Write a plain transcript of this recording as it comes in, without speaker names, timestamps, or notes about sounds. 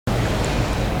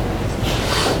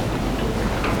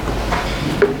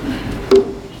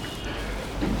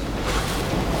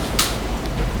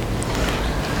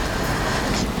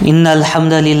إن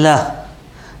الحمد لله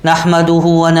نحمده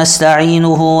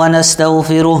ونستعينه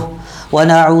ونستغفره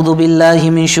ونعوذ بالله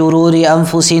من شرور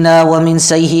أنفسنا ومن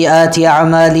سيئات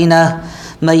أعمالنا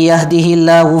من يهده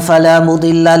الله فلا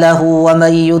مضل له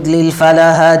ومن يضلل فلا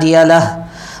هادي له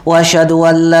وأشهد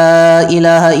أن لا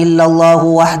إله إلا الله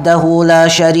وحده لا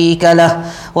شريك له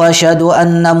وأشهد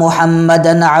أن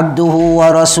محمدا عبده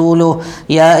ورسوله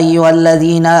يا أيها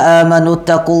الذين آمنوا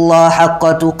اتقوا الله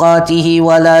حق تقاته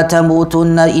ولا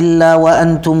تموتن إلا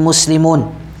وأنتم مسلمون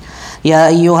يا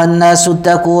أيها الناس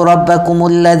اتقوا ربكم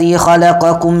الذي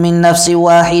خلقكم من نفس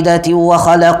واحدة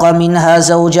وخلق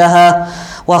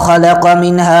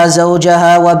منها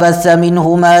زوجها وبث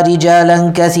منهما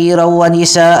رجالا كثيرا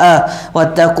ونساء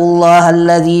واتقوا الله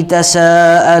الذي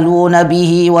تساءلون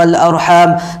به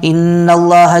والأرحام إن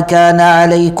الله كان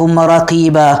عليكم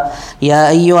رقيبا يا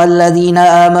أيها الذين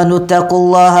آمنوا اتقوا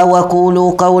الله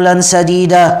وقولوا قولا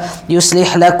سديدا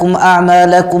يصلح لكم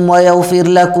أعمالكم ويغفر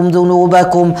لكم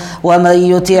ذنوبكم ومن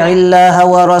يطع الله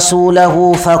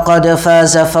ورسوله فقد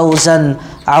فاز فوزا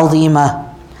عظيما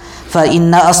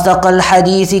فإن أصدق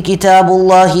الحديث كتاب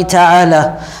الله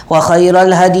تعالى وخير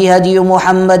الهدي هدي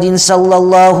محمد صلى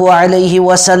الله عليه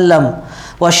وسلم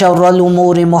وشر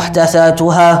الأمور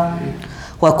محدثاتها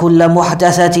وكل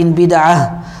محدثة بدعة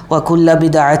وكل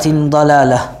بدعة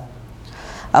ضلالة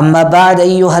أما بعد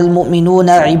أيها المؤمنون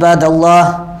عباد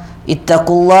الله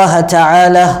اتقوا الله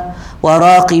تعالى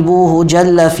وراقبوه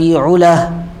جل في علاه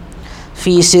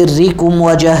في سركم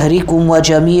وجهركم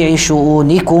وجميع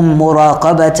شؤونكم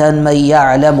مراقبة من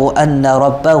يعلم أن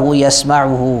ربه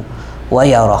يسمعه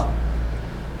ويراه.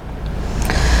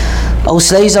 O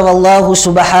slaves of Allah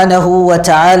subhanahu wa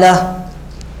ta'ala,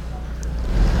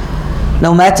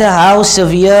 no matter how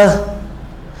severe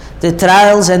the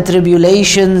trials and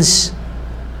tribulations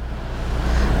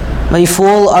may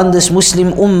fall on this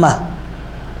Muslim ummah,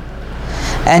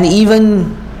 and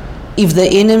even if the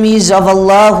enemies of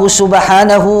Allah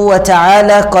subhanahu wa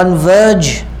ta'ala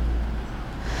converge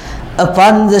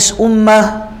upon this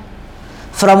ummah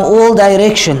from all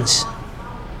directions,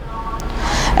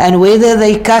 and whether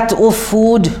they cut off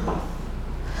food,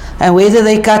 and whether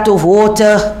they cut off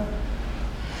water,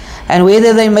 and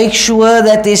whether they make sure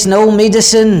that there's no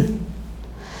medicine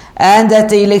and that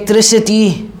the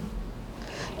electricity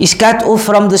is cut off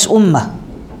from this ummah,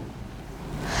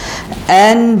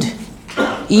 and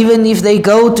even if they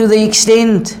go to the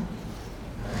extent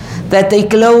that they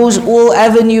close all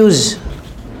avenues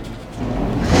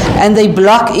and they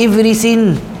block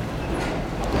everything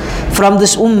from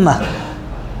this ummah,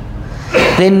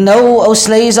 then know, O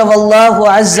slaves of Allah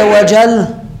Azza wa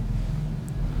Jal,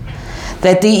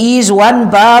 that there is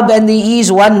one bab and there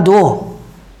is one door.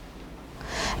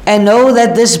 And know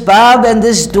that this bab and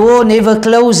this door never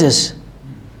closes.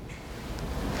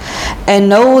 And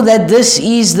know that this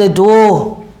is the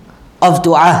door of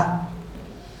dua.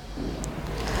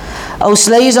 O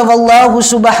slaves of Allah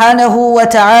subhanahu wa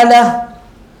ta'ala,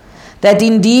 that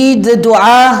indeed the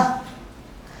dua,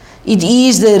 it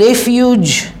is the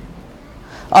refuge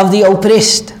of the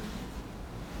oppressed.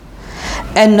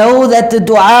 And know that the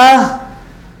dua,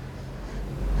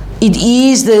 it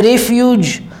is the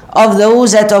refuge of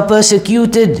those that are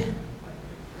persecuted.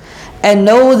 And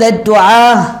know that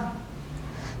dua,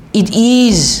 it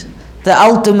is the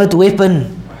ultimate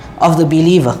weapon of the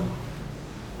believer.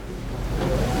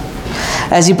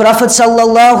 As the Prophet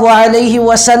sallallahu alaihi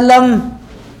wasallam,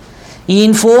 he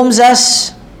informs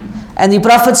us, and the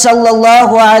Prophet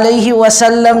sallallahu alaihi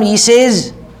wasallam, he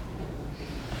says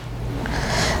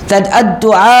that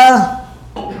ad-du'a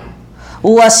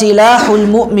huwa silahul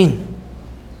mu'min.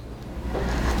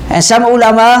 And some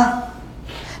ulama,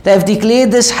 they have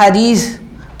declared this hadith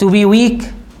to be weak,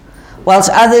 whilst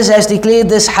others has declared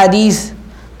this hadith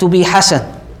to be hasan.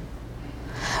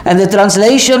 And the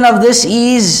translation of this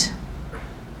is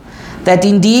that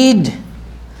indeed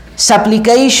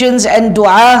supplications and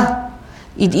dua,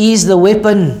 it is the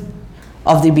weapon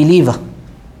of the believer.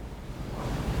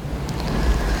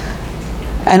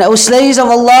 And O slaves of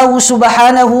Allah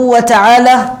subhanahu wa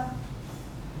ta'ala,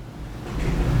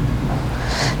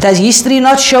 does history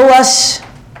not show us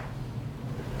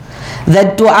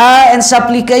that dua and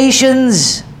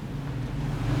supplications,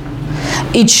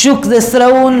 it shook the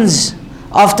thrones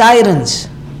of tyrants?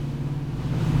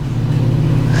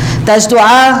 Does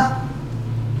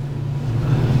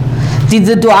did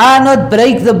the dua not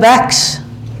break the backs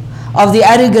of the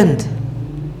arrogant?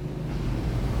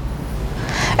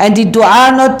 And did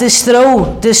dua not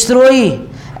destroy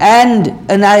and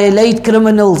annihilate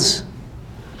criminals?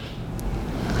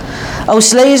 O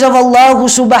slaves of Allah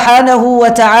subhanahu wa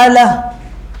ta'ala,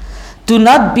 do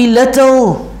not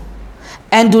belittle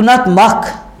and do not mock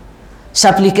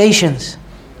supplications.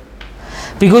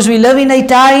 Because we live in a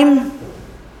time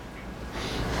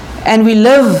and we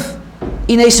live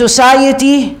in a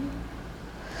society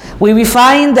where we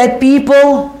find that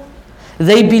people,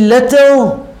 they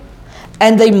belittle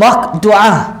and they mock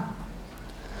dua.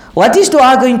 What is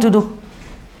dua going to do?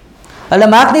 Hulle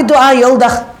maak nie dua heel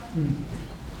dag.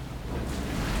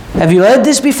 Have you heard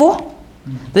this before?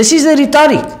 This is the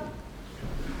rhetoric.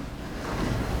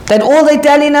 That all they're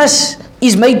telling us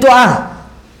is make dua.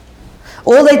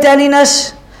 All they're telling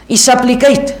us is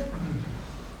supplicate.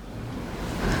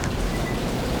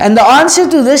 And the answer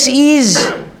to this is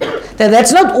that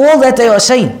that's not all that they are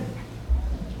saying.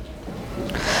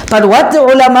 But what the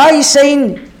ulama is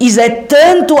saying is that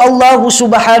turn to Allah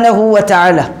subhanahu wa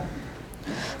ta'ala.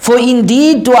 For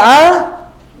indeed dua,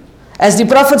 as the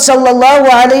Prophet sallallahu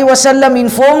alaihi wasallam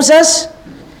informs us,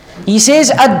 he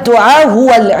says, ad-du'a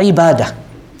huwa al-ibadah.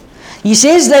 He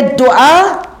says that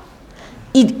dua,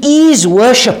 it is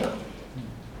worship.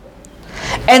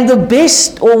 And the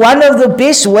best, or one of the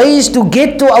best ways to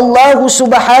get to Allah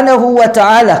subhanahu wa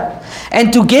ta'ala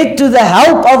and to get to the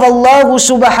help of Allah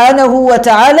subhanahu wa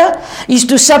ta'ala is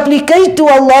to supplicate to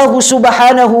Allah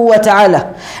subhanahu wa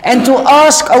ta'ala and to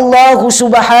ask Allah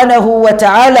subhanahu wa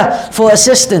ta'ala for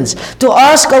assistance, to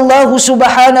ask Allah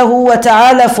subhanahu wa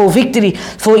ta'ala for victory,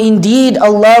 for indeed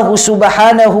Allah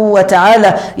subhanahu wa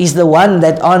ta'ala is the one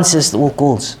that answers all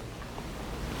calls.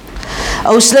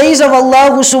 O slaves of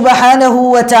Allah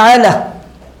subhanahu wa ta'ala,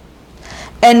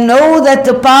 and know that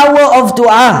the power of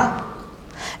dua,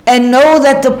 and know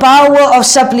that the power of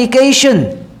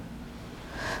supplication,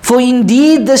 for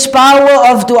indeed this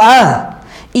power of dua,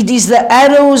 it is the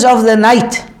arrows of the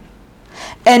night,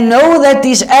 and know that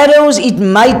these arrows, it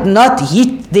might not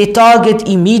hit their target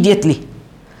immediately,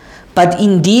 but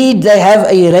indeed they have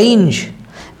a range,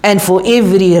 and for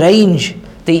every range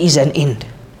there is an end.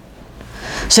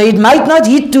 So it might not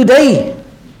hit today,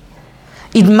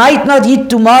 it might not hit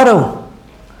tomorrow,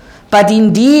 but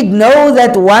indeed know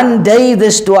that one day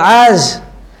this du'as,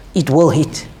 it will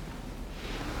hit.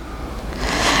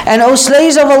 And O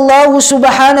slaves of Allah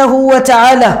subhanahu wa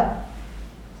ta'ala,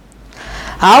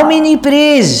 how many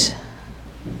prayers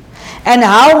and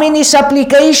how many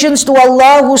supplications to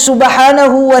Allah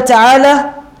subhanahu wa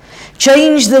ta'ala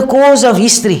change the course of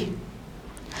history?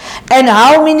 And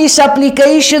how many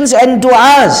supplications and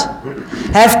du'as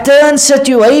have turned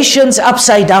situations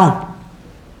upside down?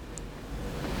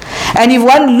 And if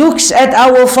one looks at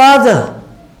our father,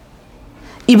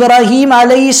 Ibrahim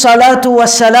alayhi salatu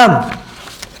wassalam,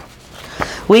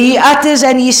 where he utters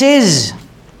and he says,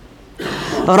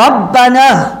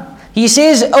 Rabbana, he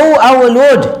says, O our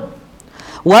Lord,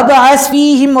 وَبَعَثْ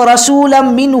فِيهِمْ رَسُولًا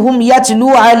مِّنْهُمْ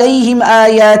يَتْلُو عَلَيْهِمْ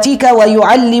آيَاتِكَ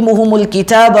وَيُعَلِّمُهُمُ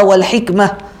الْكِتَابَ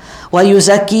وَالْحِكْمَةَ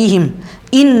وَيُزَكِّيهِمْ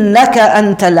إِنَّكَ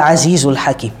أَنْتَ الْعَزِيزُ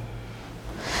الْحَكِيمُ.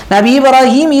 Nabi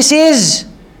Ibrahim, he says,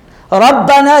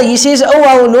 Rabbana, he says, O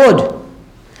our Lord,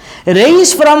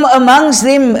 raise from amongst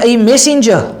them a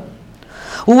messenger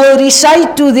who will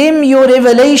recite to them your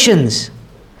revelations,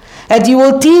 and you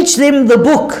will teach them the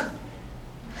book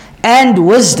and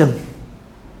wisdom.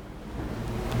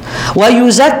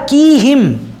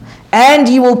 وَيُزَكِّيهِمْ, and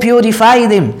he will purify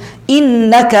them.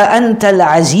 إِنَّكَ أَنْتَ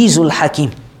الْعَزِيزُ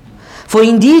الْحَكِيمُ. For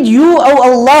indeed you, O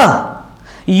Allah,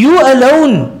 you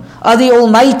alone are the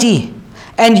Almighty,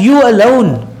 and you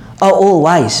alone are all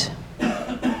wise.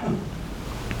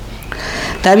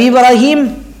 Nabi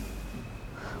Ibrahim,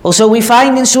 also we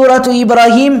find in Surah to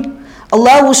Ibrahim,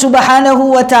 Allah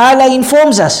subhanahu wa ta'ala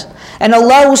informs us, and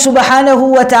Allah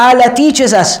subhanahu wa ta'ala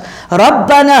teaches us,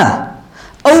 Rabbana,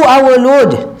 O our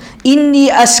Lord, inni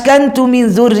askantu min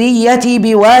dhurriyyati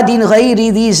biwadin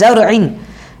ghayri dhi zar'in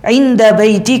inda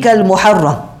baytika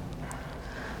al-muharram.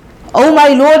 O my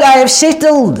Lord, I have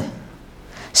settled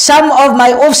some of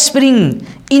my offspring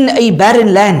in a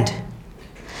barren land,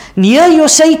 near your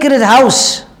sacred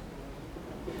house.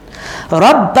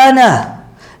 Rabbana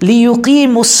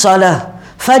liyuqimu as-salah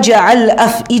faj'al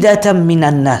af'idatan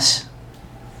minan nas.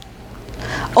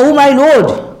 O my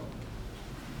Lord,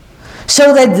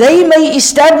 so that they may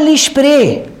establish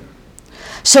prayer,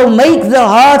 so make the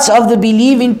hearts of the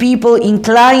believing people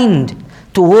inclined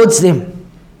towards them.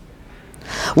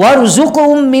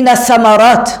 وَارْزُقْهُمْ مِنَ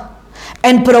الثَّمَرَاتِ,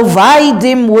 and provide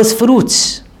them with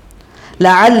fruits.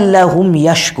 لَعَلَّهُمْ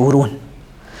يَشْكُرُونَ,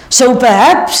 so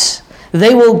perhaps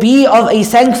they will be of a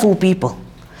thankful people.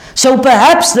 So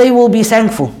perhaps they will be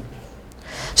thankful.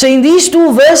 So in these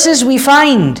two verses we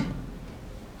find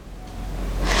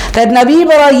that Nabi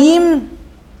Ibrahim,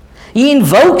 he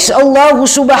invokes Allah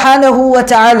subhanahu wa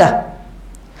ta'ala,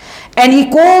 and he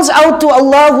calls out to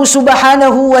Allah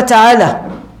subhanahu wa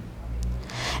ta'ala,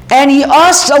 And he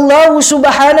asks Allah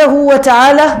subhanahu wa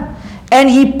ta'ala, and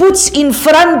he puts in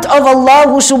front of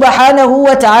Allah subhanahu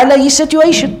wa ta'ala his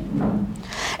situation.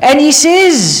 And he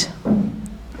says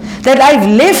that I've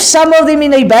left some of them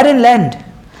in a barren land.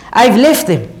 I've left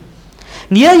them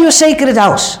near your sacred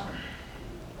house.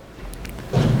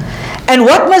 And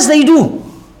what must they do?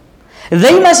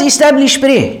 They must establish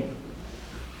prayer.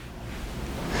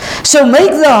 So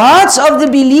make the hearts of the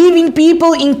believing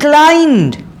people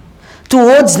inclined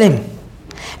towards them,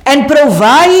 and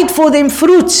provide for them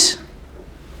fruits,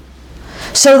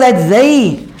 so that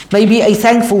they may be a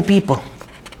thankful people.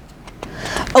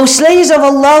 O slaves of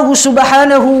Allah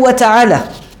subhanahu wa ta'ala,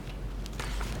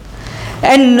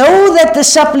 and know that the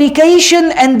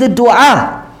supplication and the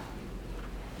dua,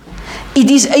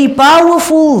 it is a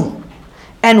powerful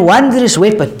and wondrous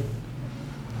weapon.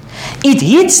 It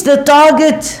hits the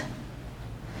target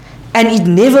and it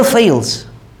never fails.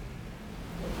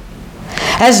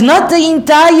 Has not the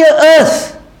entire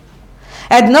earth,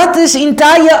 had not this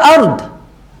entire ard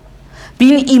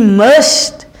been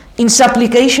immersed in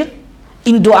supplication,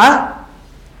 in dua?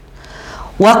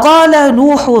 وَقَالَ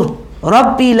نُوحٌ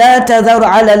رَبِّ لَا تَذَرْ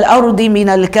عَلَى الْأَرْضِ مِنَ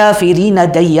الْكَافِرِينَ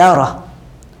دَيَّارًا.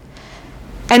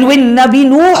 And when Nabi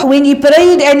Nuh, when he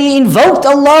prayed and he invoked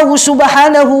Allah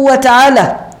subhanahu wa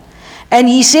ta'ala, and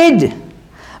he said,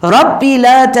 رَبِّ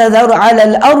لَا تَذَرْ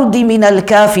عَلَى الْأَرْضِ مِنَ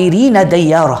الْكَافِرِينَ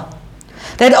دَيَّارًا,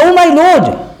 that, oh my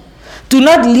Lord, do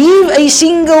not leave a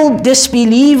single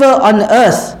disbeliever on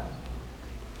earth.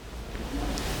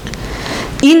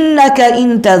 إِنَّكَ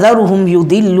إِن تَذَرْهُمْ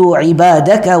يُضِلُّوا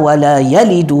عِبَادَكَ وَلَا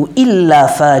يَلِدُوا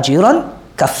إِلَّا فَاجِرًا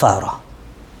كَفَّارًا.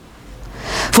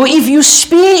 For if you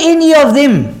spare any of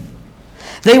them,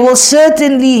 they will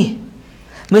certainly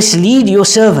mislead your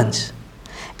servants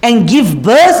and give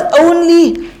birth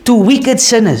only to wicked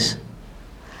sinners,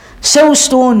 so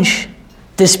staunch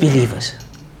disbelievers.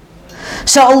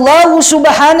 So Allah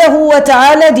subhanahu wa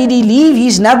ta'ala, did he leave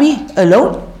his Nabi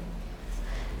alone?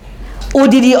 Or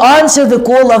did he answer the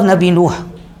call of Nabi Nuh?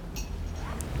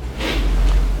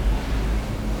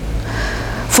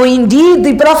 For indeed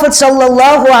the Prophet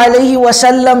sallallahu alayhi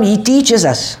wasallam, he teaches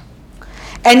us.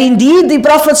 And indeed the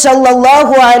Prophet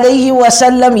sallallahu alayhi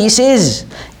wasallam, he says,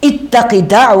 ittaqi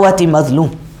da'wati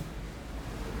madlum,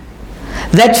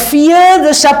 that fear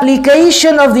the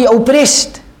supplication of the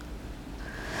oppressed.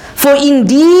 For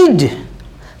indeed,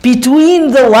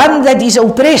 between the one that is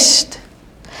oppressed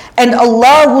and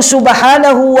Allah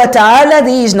subhanahu wa ta'ala,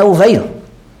 there is no veil.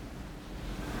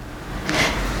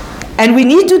 And we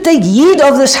need to take heed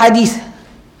of this hadith,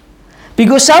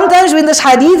 because sometimes when this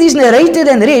hadith is narrated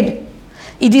and read,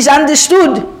 it is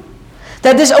understood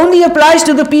that this only applies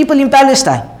to the people in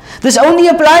Palestine. This only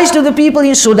applies to the people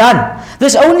in Sudan.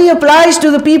 This only applies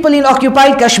to the people in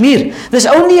occupied Kashmir. This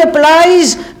only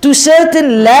applies to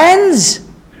certain lands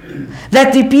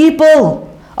that the people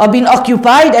are being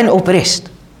occupied and oppressed.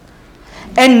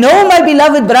 And know, my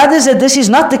beloved brothers, that this is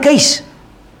not the case.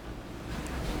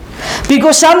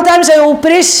 Because sometimes I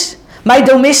oppress my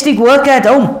domestic worker at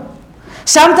home.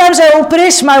 Sometimes I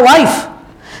oppress my wife.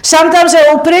 Sometimes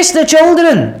I oppress the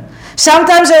children.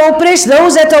 Sometimes I oppress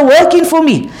those that are working for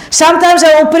me. Sometimes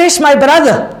I oppress my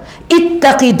brother.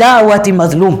 Ittaqi da'wati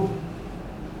madlum.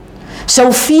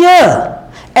 So fear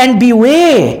and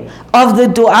beware of the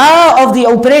dua of the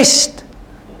oppressed.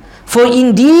 For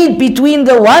indeed between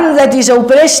the one that is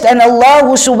oppressed and Allah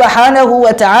subhanahu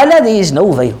wa ta'ala, there is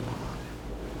no veil.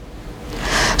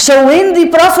 So when the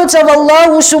prophets of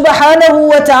Allah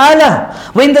subhanahu wa ta'ala,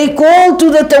 when they call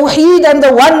to the tawheed and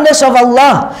the oneness of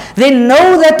Allah, then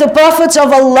know that the prophets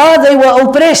of Allah, they were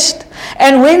oppressed.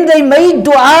 And when they made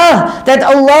dua, that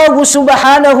Allah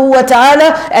subhanahu wa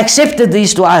ta'ala accepted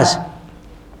these duas.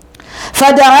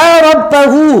 فَدَعَا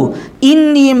رَبَّهُ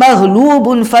إِنِّي مَغْلُوبٌ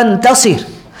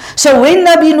فَانْتَصِرْ. So when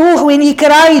Nabi Nuh, when he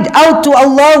cried out to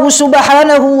Allah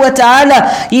subhanahu wa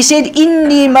ta'ala, he said,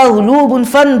 Inni maghlubun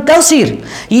fantasir.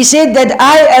 He said that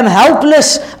I am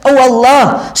helpless, O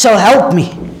Allah, so help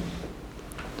me.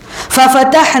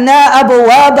 فَفَتَحْنَا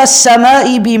أَبْوَابَ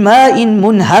السَّمَاءِ بِمَاءٍ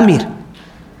مُنْهَمِرٍ.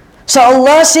 So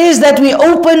Allah says that we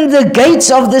opened the gates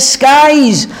of the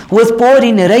skies with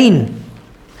pouring rain.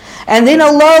 And then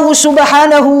Allah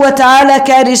subhanahu wa ta'ala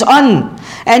carries on.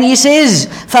 And he says,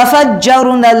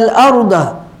 فَفَجَّرْنَا الْأَرْضَ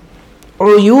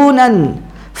عُيُونًا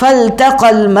فَالْتَقَى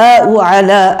الْمَاءُ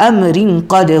عَلَىٰ أَمْرٍ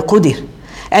قَدْ قُدِرٍ.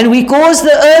 And we caused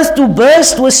the earth to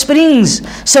burst with springs,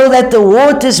 so that the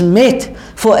waters met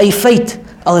for a fate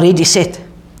already set.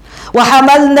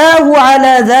 وَحَمَلْنَاهُ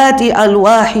عَلَىٰ ذَاتِ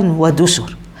أَلْوَاحٍ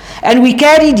وَدُسُرٍ. And we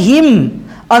carried him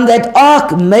on that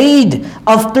ark made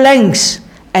of planks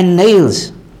and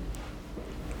nails.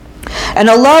 And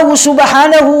Allah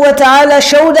subhanahu wa ta'ala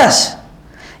showed us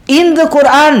in the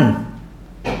Quran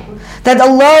that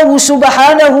Allah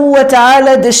subhanahu wa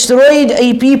ta'ala destroyed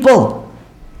a people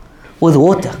with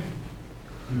water.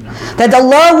 That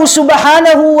Allah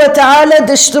subhanahu wa ta'ala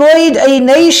destroyed a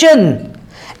nation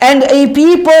and a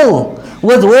people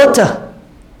with water.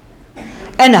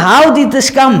 And how did this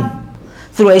come?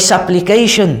 Through a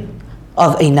supplication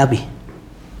of a Nabi.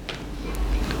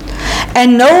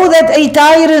 And know that a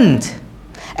tyrant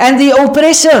and the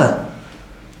oppressor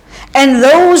and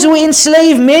those who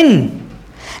enslave men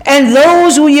and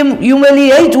those who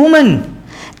humiliate women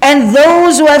and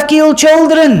those who have killed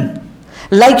children,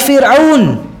 like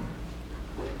Fir'aun.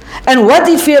 And what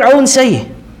did Fir'aun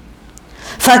say?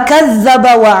 فَكَذَّبَ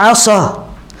وَعَصَى.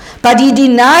 But he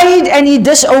denied and he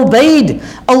disobeyed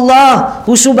Allah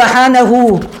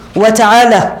subhanahu wa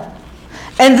ta'ala.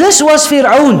 And this was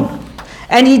Fir'aun.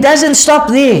 And he doesn't stop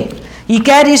there. He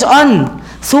carries on.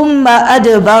 ثُمَّ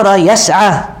أَدْبَرَ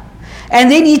يَسْعَى.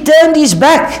 And then he turned his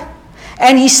back.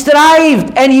 And he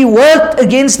strived and he worked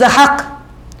against the haqq.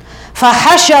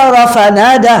 فَحَشَرَ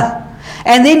فَنَادَى.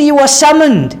 And then he was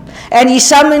summoned. And he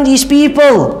summoned his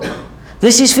people.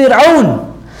 This is Fir'aun.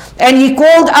 And he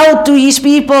called out to his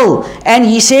people. And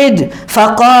he said,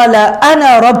 فَقَالَ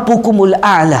أَنَا رَبُّكُمُ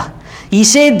الْأَعْلَى. He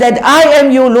said that I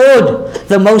am your Lord,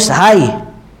 the Most High.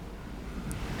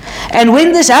 And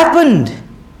when this happened,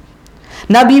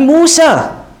 Nabi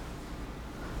Musa,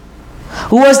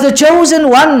 who was the chosen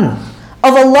one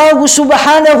of Allah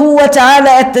subhanahu wa ta'ala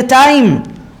at the time,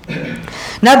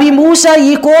 Nabi Musa,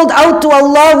 he called out to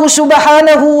Allah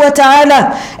subhanahu wa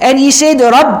ta'ala and he said,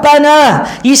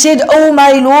 Rabbana, he said, Oh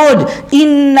my Lord,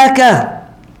 innaka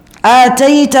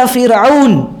atayta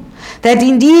Fir'aun, that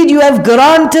indeed you have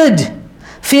granted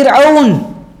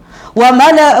Fir'aun wa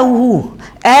mala'ahu,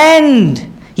 and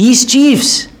his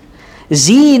chiefs,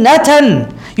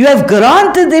 zinatan, you have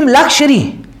granted them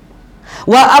luxury,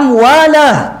 wa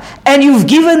amwala, and you've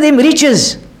given them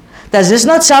riches. Does this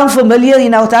not sound familiar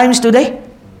in our times today?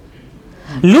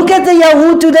 Look at the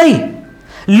Yahud today.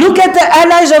 Look at the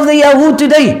allies of the Yahud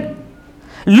today.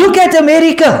 Look at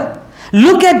America.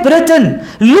 Look at Britain.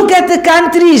 Look at the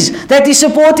countries that is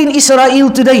supporting Israel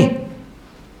today.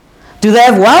 Do they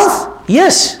have wealth?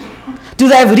 Yes. Do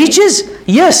they have riches?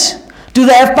 Yes. Do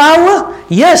they have power?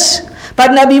 Yes.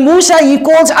 But Nabi Musa, he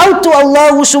calls out to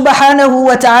Allah subhanahu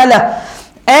wa ta'ala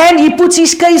and he puts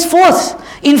his case forth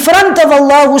in front of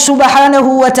Allah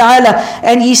subhanahu wa ta'ala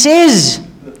and he says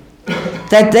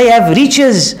that they have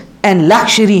riches and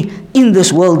luxury in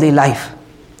this worldly life.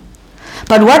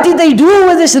 But what did they do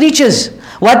with these riches?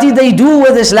 What did they do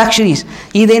with these luxuries?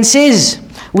 He then says,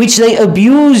 which they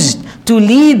abused to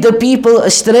lead the people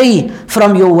astray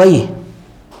from your way.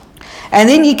 And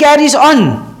then he carries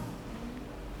on.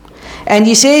 And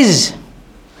he says,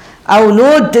 our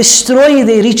Lord, destroy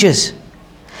their riches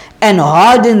and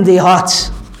harden their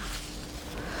hearts.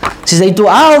 This is a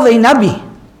dua of a Nabi,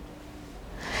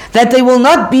 that they will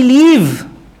not believe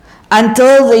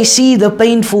until they see the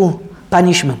painful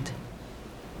punishment.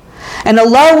 And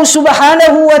Allah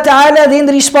subhanahu wa ta'ala then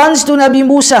responds to Nabi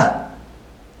Musa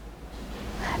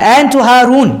and to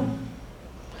Harun.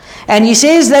 And he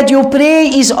says that your prayer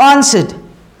is answered.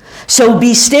 So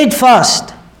be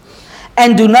steadfast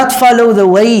and do not follow the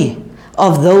way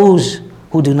of those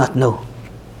who do not know.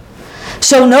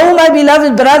 So know, my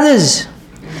beloved brothers,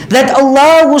 that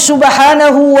Allah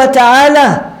subhanahu wa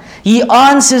ta'ala, He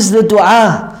answers the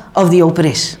dua of the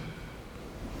oppressed.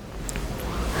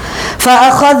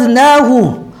 فَأَخَذْنَاهُ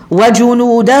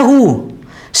وَجُنُودَهُ.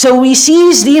 So we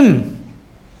seized him.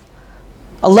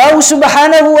 Allah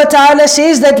subhanahu wa ta'ala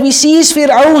says that we seized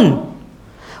Fir'aun,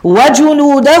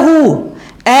 وَجُنُودَهُ,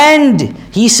 and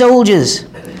his soldiers.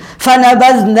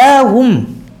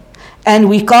 فَنَبَذْنَاهُمْ, and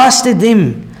we casted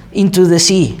them into the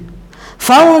sea.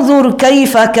 فَانظُرْ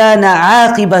كَيْفَ كَانَ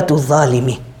عَاقِبَةُ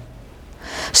الظَّالِمِينَ.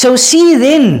 So see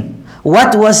then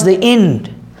what was the end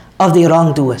of the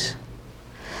wrongdoers.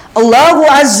 Allah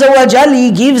Azza wa Jal,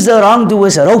 He gives the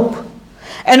wrongdoers rope.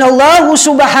 And Allah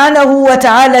subhanahu wa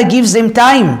ta'ala gives them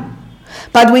time.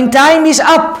 But when time is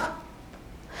up,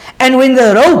 and when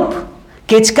the rope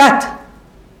gets cut,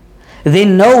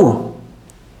 then know,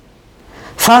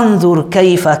 فَانظُرْ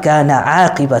كَيْفَ كَانَ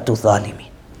عَاقِبَةُ الظَّالِمِينَ.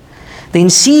 Then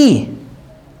see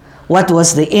what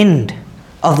was the end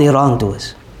of the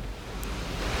wrongdoers.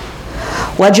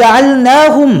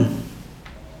 وَجَعَلْنَاهُمْ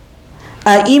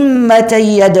أَئِمَّةً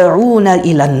يَدْعُونَ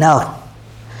إِلَى النَّارِ.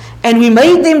 And we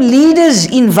made them leaders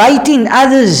inviting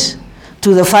others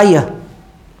to the fire.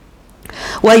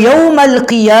 وَيَوْمَ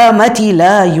الْقِيَامَةِ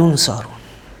لَا يُنْصَرُونَ.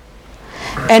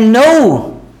 And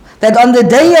know that on the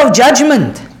day of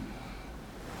judgment,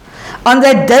 On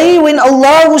that day when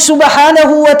Allah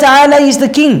subhanahu wa ta'ala is the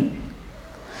king.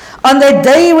 On that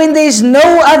day when there is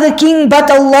no other king but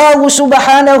Allah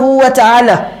subhanahu wa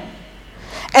ta'ala.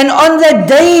 And on that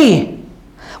day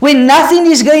when nothing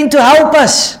is going to help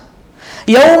us.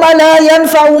 يَوْمَ لَا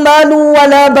يَنْفَعُ مَالٌ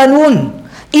وَلَا بَنُونَ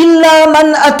إِلَّا مَنْ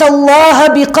أَتَى اللَّهَ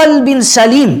بِقَلْبٍ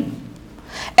سَلِيمٍ.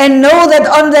 And know that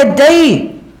on that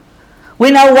day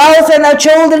when our wealth and our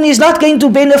children is not going to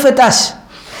benefit us,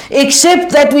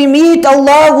 except that we meet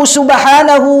Allah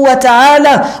subhanahu wa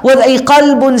ta'ala with a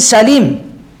qalbun salim.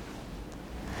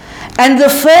 And the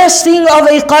first thing of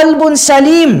a qalbun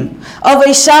salim, of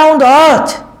a sound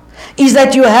heart, is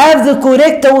that you have the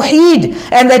correct tawheed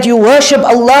and that you worship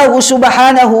Allah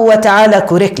subhanahu wa ta'ala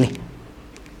correctly.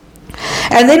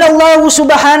 And then Allah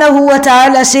subhanahu wa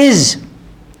ta'ala says,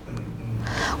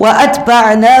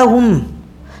 وَأَتْبَعْنَاهُمْ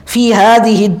فِي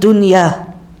هَذِهِ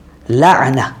الدُّنْيَا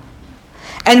لَعْنَةً.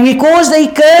 And we caused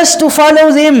a curse to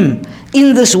follow them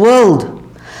in this world.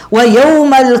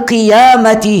 وَيَوْمَ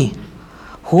الْقِيَامَةِ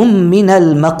هُمْ مِنَ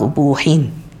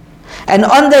الْمَقْبُوحِينَ. And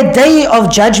on the day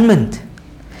of judgment,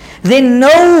 they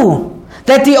know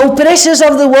that the oppressors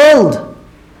of the world,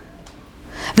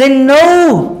 they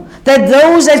know that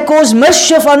those that cause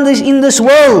mischief in this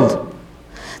world,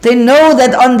 they know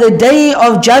that on the day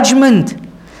of judgment,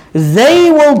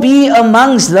 they will be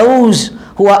amongst those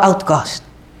who are outcast.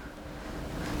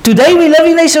 Today we live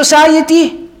in a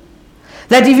society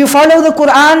that if you follow the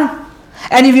Quran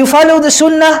and if you follow the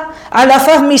Sunnah ala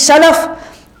fahmi salaf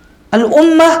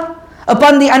al-ummah,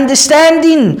 upon the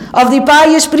understanding of the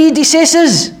pious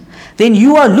predecessors, then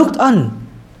you are looked on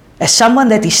as someone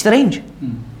that is strange.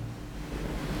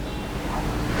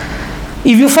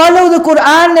 If you follow the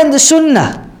Quran and the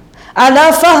Sunnah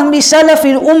ala fahmi salaf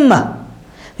al-ummah,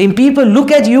 then people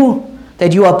look at you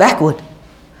that you are backward.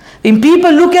 Then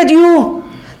people look at you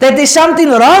that there's something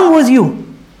wrong with you.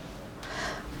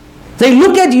 They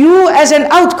look at you as an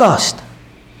outcast.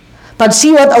 But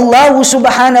see what Allah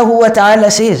subhanahu wa ta'ala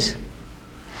says.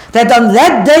 That on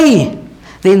that day,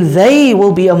 then they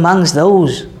will be amongst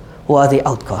those who are the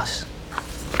outcasts.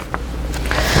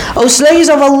 O slaves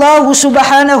of Allah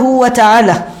subhanahu wa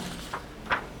ta'ala,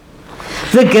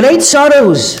 the great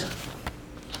sorrows,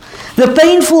 the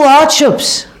painful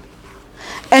hardships,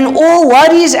 and all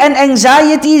worries and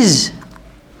anxieties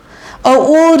are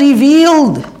all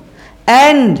revealed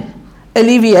and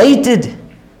alleviated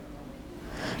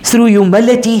through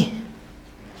humility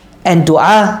and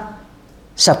dua,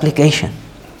 supplication.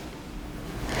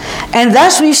 And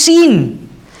thus we've seen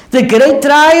the great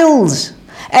trials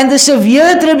and the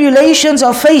severe tribulations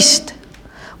are faced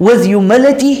with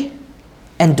humility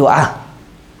and dua.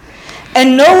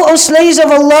 And know, O slaves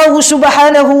of Allah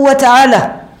subhanahu wa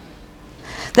ta'ala,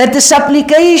 that the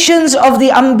supplications of the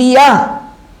Anbiya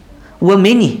were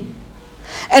many.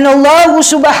 And Allah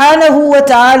subhanahu wa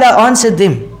ta'ala answered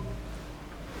them.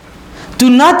 Do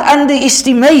not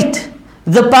underestimate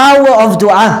the power of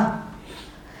dua.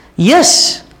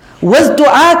 Yes, with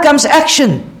dua comes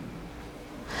action.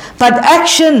 But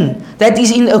action that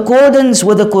is in accordance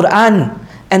with the Quran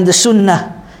and the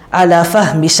Sunnah ala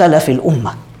fahmi salafil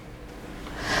ummah.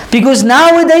 Because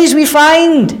nowadays we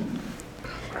find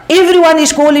everyone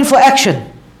is calling for action.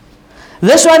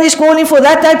 This one is calling for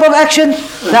that type of action.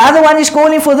 The other one is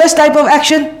calling for this type of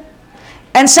action.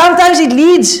 And sometimes it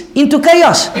leads into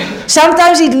chaos.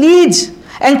 Sometimes it leads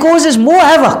and causes more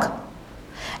havoc.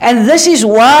 And this is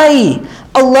why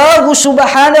Allah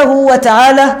subhanahu wa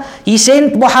ta'ala, He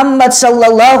sent Muhammad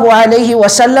sallallahu alayhi wa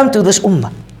sallam to this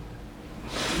ummah.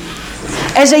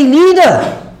 As a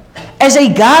leader, as a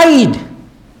guide.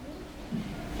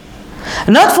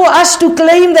 Not for us to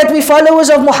claim that we followers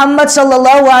of Muhammad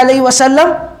sallallahu alayhi wa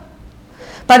sallam,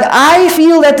 but I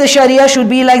feel that the Sharia should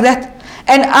be like that.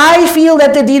 And I feel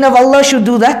that the deen of Allah should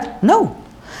do that. No.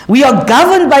 We are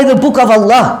governed by the book of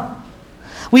Allah.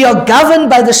 We are governed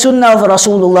by the sunnah of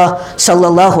Rasulullah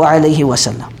sallallahu alayhi wa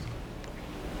sallam.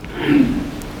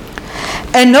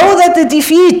 And know that the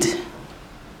defeat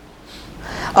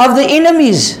of the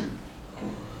enemies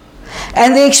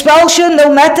and the expulsion,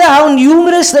 no matter how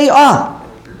numerous they are,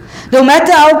 no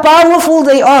matter how powerful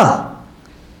they are,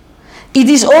 it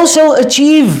is also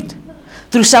achieved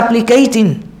through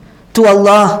supplicating to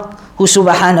Allah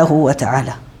subhanahu wa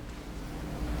ta'ala.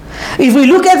 If we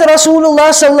look at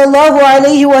Rasulullah sallallahu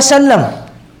alayhi wa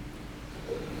sallam,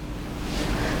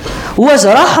 who was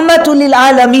rahmatul lil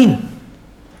alameen,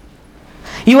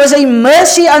 he was a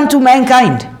mercy unto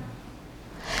mankind.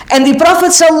 And the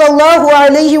Prophet sallallahu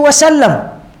alayhi wa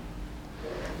sallam,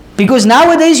 because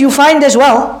nowadays you find as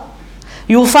well,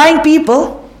 you find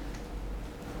people,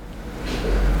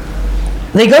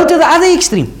 they go to the other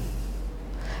extreme.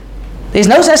 There's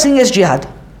no such thing as jihad.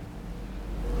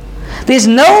 There's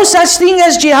no such thing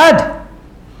as jihad.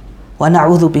 Wa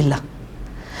na'udhu billah.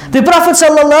 The Prophet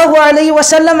sallallahu alaihi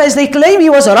wasallam, as they claim, he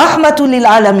was rahmatul lil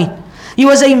alamin. He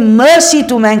was a mercy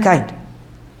to mankind.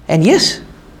 And yes,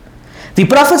 the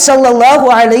Prophet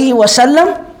sallallahu alaihi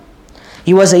wasallam,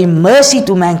 he was a mercy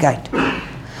to mankind.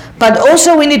 But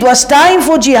also when it was time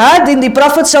for jihad, then the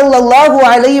Prophet sallallahu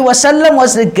alaihi wasallam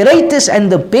was the greatest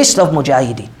and the best of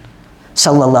mujahideen.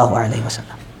 Sallallahu alaihi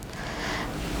wasallam.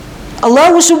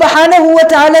 Allah subhanahu wa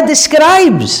ta'ala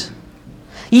describes.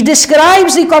 He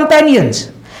describes the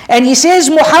companions. And he says,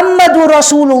 Muhammadur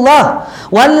Rasulullah,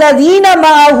 walladhina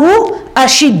ma'ahu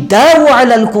ashiddau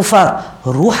ala al-kufar,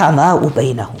 ruhama'u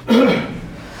baynahum.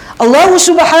 Allah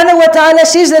subhanahu wa ta'ala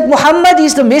says that Muhammad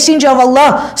is the messenger of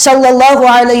Allah sallallahu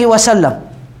alayhi wa sallam.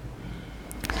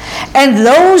 And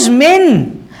those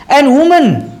men and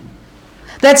women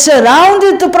that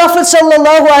surrounded the Prophet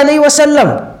sallallahu alayhi wa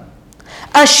sallam,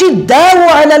 ashiddau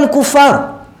ala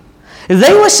al-kufar,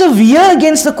 they were severe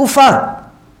against the kuffar.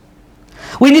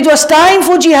 When it was time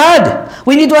for jihad,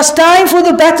 when it was time for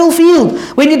the battlefield,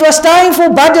 when it was time for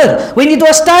Badr, when it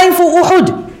was time for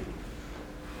Uhud,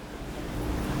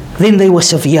 then they were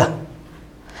severe.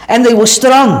 And they were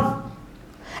strong.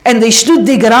 And they stood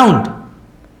their ground.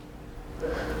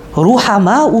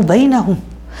 Ruhama'u baynahum.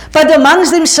 But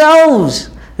amongst themselves,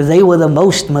 they were the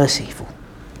most merciful.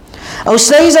 O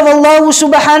slaves of Allah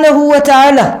subhanahu wa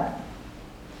ta'ala,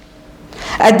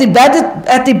 at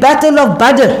the battle of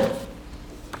Badr,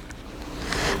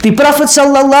 the Prophet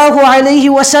sallallahu alayhi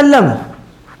wa sallam,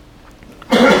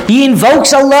 he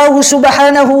invokes Allah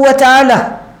subhanahu wa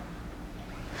ta'ala,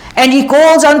 and he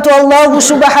calls unto Allah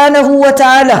subhanahu wa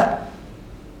ta'ala,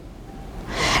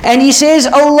 and he says,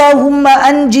 Allahumma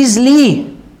anjiz li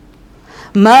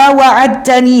ma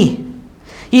wa'adtani.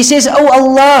 He says, Oh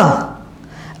Allah,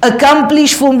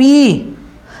 accomplish for me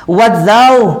what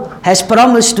thou hast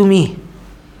promised to me.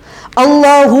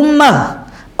 Allahumma,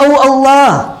 Oh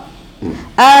Allah,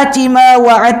 ati ma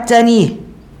wa'adtani,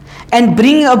 and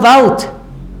bring about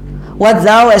what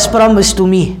thou hast promised to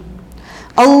me.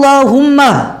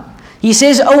 Allahumma, he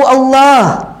says, Oh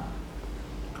Allah,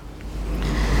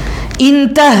 in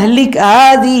tahlik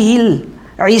hadhihi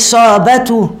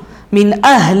al-isabatu min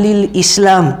ahli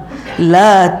al-Islam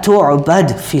la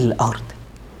tu'bad fil ard.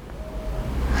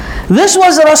 This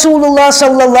was Rasulullah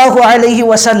sallallahu alayhi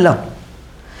wa sallam.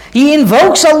 He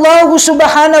invokes Allah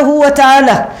subhanahu wa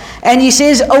ta'ala, and he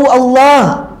says, Oh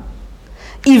Allah,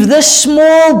 if this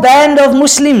small band of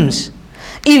Muslims,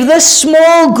 if this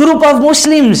small group of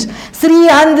Muslims,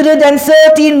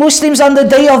 313 Muslims on the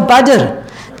day of Badr,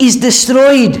 is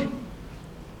destroyed,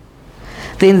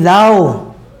 then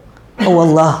thou, O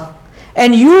Allah,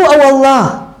 and you, O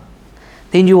Allah,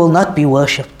 then you will not be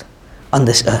worshipped on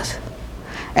this earth.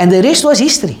 And the rest was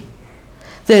history.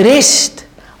 The rest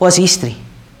was history.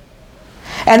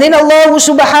 And then Allah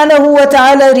subhanahu wa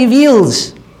ta'ala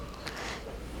reveals,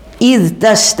 إِذْ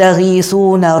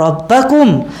تَسْتَغِيثُونَ رَبَّكُمْ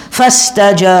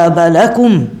فَاسْتَجَابَ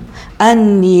لَكُمْ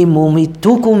أَنِّي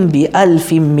مُمِدُّكُمْ بِأَلْفٍ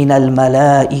مِّنَ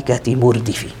الْمَلَائِكَةِ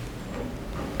مُرْدِفِينَ.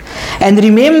 And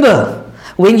remember,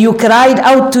 when you cried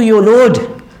out to your Lord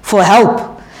for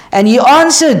help, and He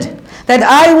answered that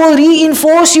I will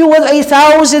reinforce you with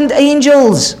 1,000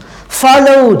 angels,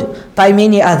 followed by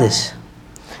many others.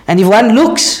 And if one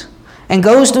looks and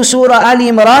goes to Surah Ali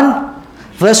Imran,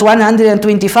 verse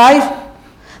 125,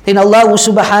 then Allah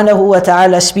subhanahu wa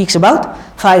ta'ala speaks about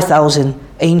 5,000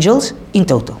 angels in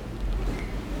total.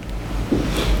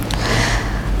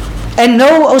 And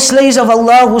know, O slaves of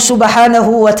Allah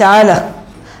subhanahu wa ta'ala,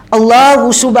 Allah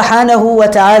subhanahu wa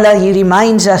ta'ala, He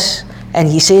reminds us and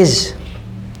He says,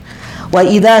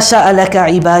 وَإِذَا سَأَلَكَ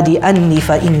عِبَادِي أَنِّي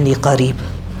فَإِنِّي قَرِيبٌ.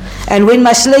 And when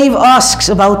my slave asks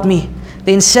about me,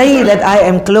 then say that I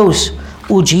am close.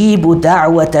 أُجِيبُ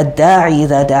دَعْوَةَ الدَّاعِ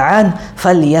إِذَا دَعَانِ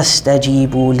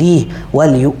فَلْيَسْتَجِيبُوا لِي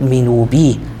وَلْيُؤْمِنُوا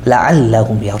بِي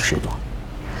لَعَلَّهُمْ يَرْشُدُونَ.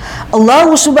 Allah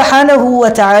subhanahu wa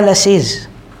ta'ala says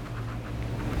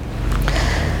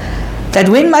that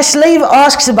when my slave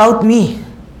asks about me,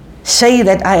 say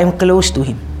that I am close to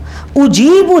him.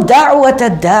 أُجِيبُ دَعْوَةَ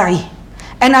الدَّاعِ,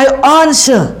 and I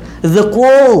answer the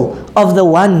call of the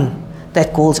one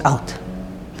that calls out.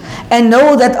 And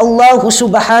know that Allah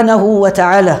subhanahu wa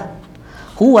ta'ala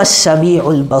huwa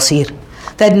as-sami'ul basir.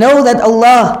 That know that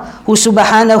Allah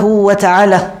subhanahu wa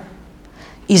ta'ala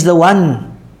is the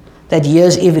one that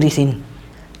hears everything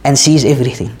and sees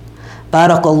everything.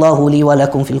 بارك الله لي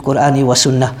ولكم في القرآن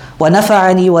والسنة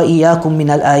ونفعني وإياكم من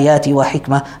الآيات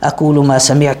وحكمة. أقول ما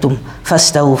سمعتم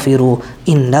فاستغفروا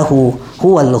إنه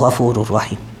هو الغفور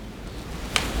الرحيم.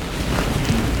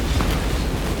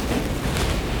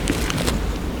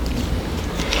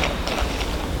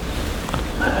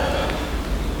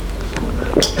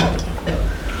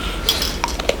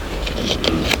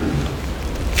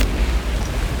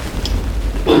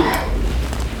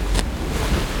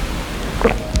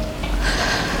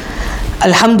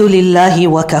 الحمد لله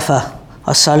وكفى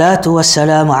والصلاة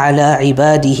والسلام على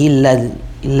عباده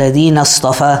الذين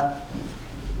اصطفى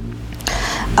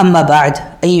أما بعد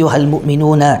أيها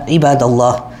المؤمنون عباد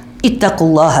الله اتقوا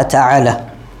الله تعالى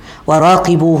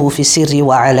وراقبوه في السر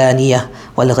وعلانية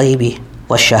والغيب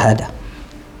والشهادة.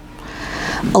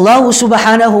 Allah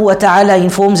subhanahu wa ta'ala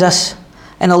informs us,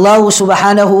 and Allah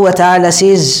subhanahu wa ta'ala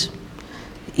says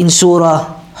in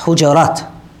Surah Hujurat,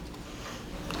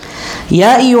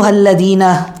 Ya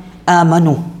ayyuhalladhina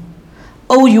amanu,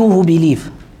 O you who believe,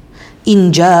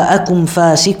 in ja'akum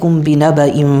fasikum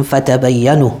binaba'in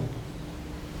fatabayyanu,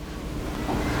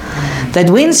 that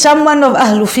when someone of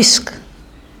Ahlu Fisk,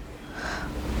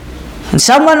 and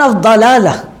someone of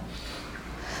Dalala,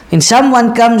 when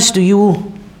someone comes to you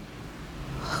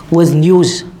with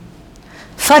news,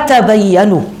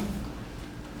 fatabayyanu,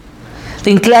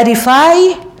 then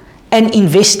clarify and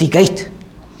investigate.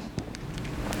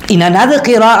 In another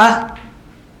qira'ah,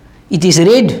 it is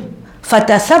read,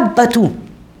 fatathabbatu.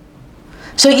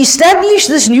 So establish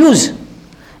this news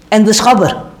and this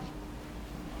khabar.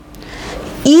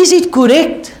 Is it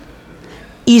correct?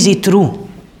 Is it true?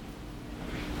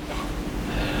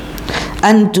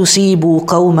 أن تصيبوا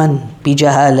قوما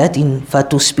بجهالة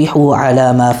فتصبحوا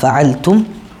على ما فعلتم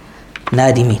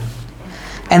نادمين.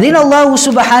 And then Allah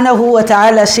subhanahu wa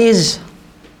ta'ala says,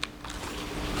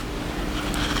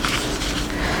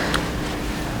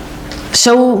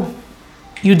 so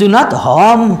you do not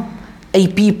harm a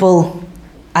people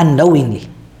unknowingly,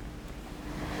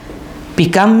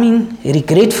 becoming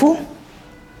regretful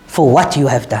for what you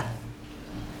have done.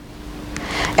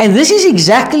 And this is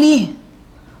exactly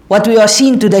what we are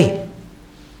seeing today.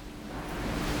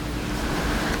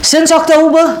 Since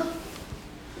October,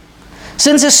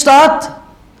 since the start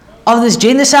of this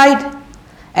genocide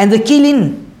and the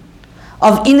killing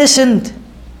of innocent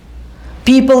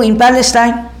people in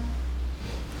Palestine,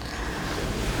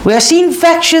 we are seeing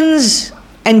factions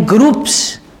and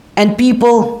groups and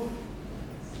people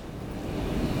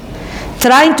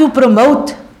trying to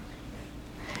promote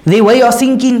their way of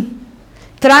thinking,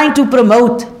 trying to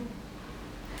promote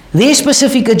their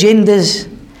specific agendas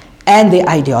and their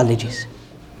ideologies.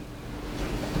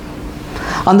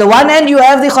 On the one hand, you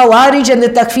have the Khawarij and the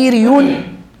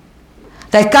Takfiriyun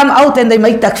that come out and they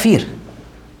make takfir.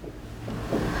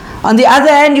 On the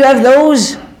other hand, you have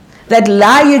those that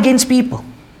lie against people.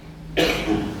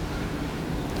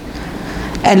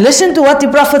 And listen to what the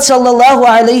Prophet sallallahu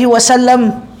alaihi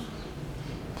wasallam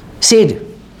said.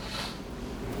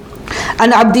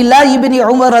 عن عبد الله بن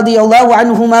عمر رضي الله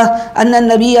عنهما أن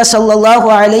النبي صلى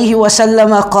الله عليه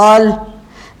وسلم قال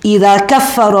إذا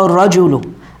كفر الرجل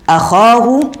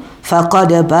أخاه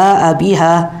فقد باء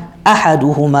بها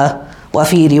أحدهما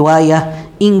وفي رواية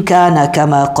إن كان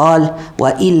كما قال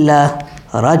وإلا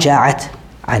رجعت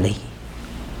عليه.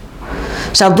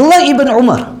 So Abdullah ibn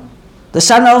Umar, the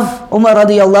son of Umar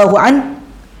radiallahu an,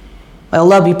 may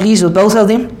Allah be pleased with both of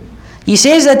them, he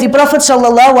says that the Prophet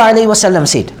sallallahu alaihi wasallam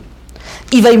said,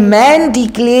 if a man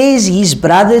declares his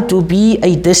brother to be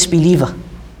a disbeliever,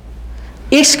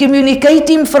 excommunicate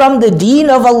him from the deen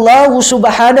of Allah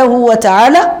subhanahu wa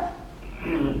ta'ala,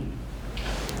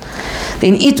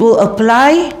 then it will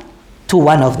apply to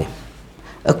one of them.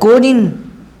 According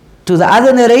to the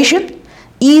other narration,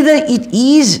 either it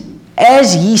is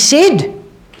as he said,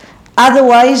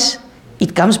 otherwise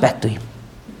it comes back to him.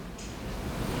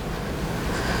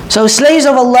 So slaves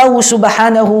of Allah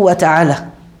subhanahu wa ta'ala,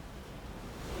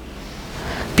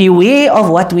 beware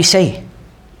of what we say.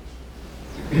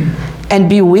 And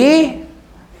beware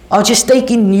of just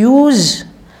taking news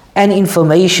and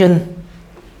information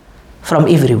from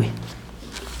everywhere.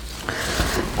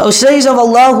 O slaves of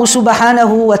Allah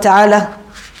subhanahu wa ta'ala,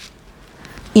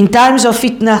 in times of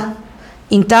fitna,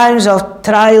 in times of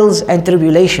trials and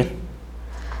tribulation,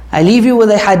 I leave you with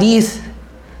a hadith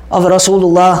of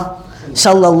Rasulullah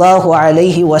sallallahu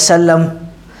alayhi wasallam,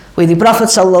 where the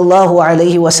Prophet sallallahu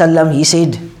alayhi wasallam, he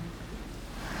said,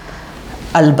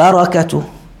 Al-barakatu,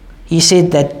 he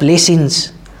said that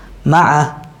blessings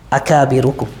ma'a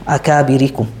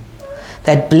akabirikum,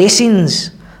 that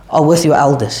blessings are with your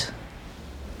elders.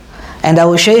 And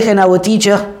our Shaykh and our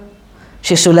teacher,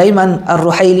 Shaykh Sulaiman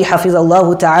al-Ruhaili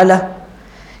hafidhallahu ta'ala,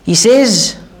 he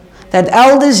says that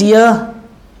elders here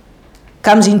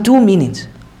comes in two meanings.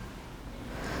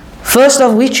 First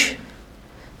of which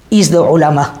is the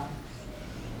ulama.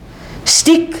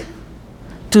 Stick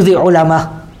to the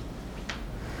ulama.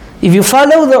 If you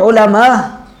follow the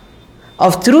ulama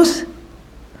of truth,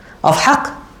 of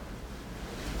haqq,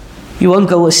 you won't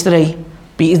go astray,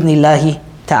 bi'idhnillahi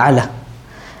ta'ala.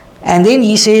 And then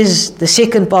he says the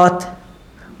second part,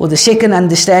 or the second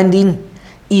understanding,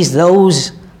 is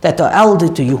those that are elder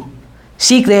to you.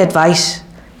 Seek their advice,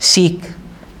 seek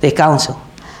their counsel.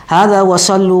 هذا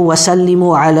وصلوا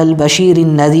وسلموا على البشير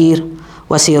النذير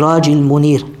وسراج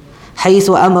المنير حيث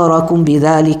أمركم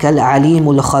بذلك العليم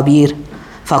الخبير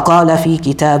فقال في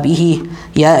كتابه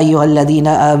يا أيها الذين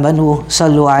آمنوا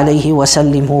صلوا عليه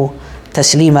وسلموا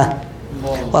تسليما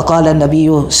وقال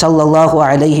النبي صلى الله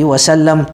عليه وسلم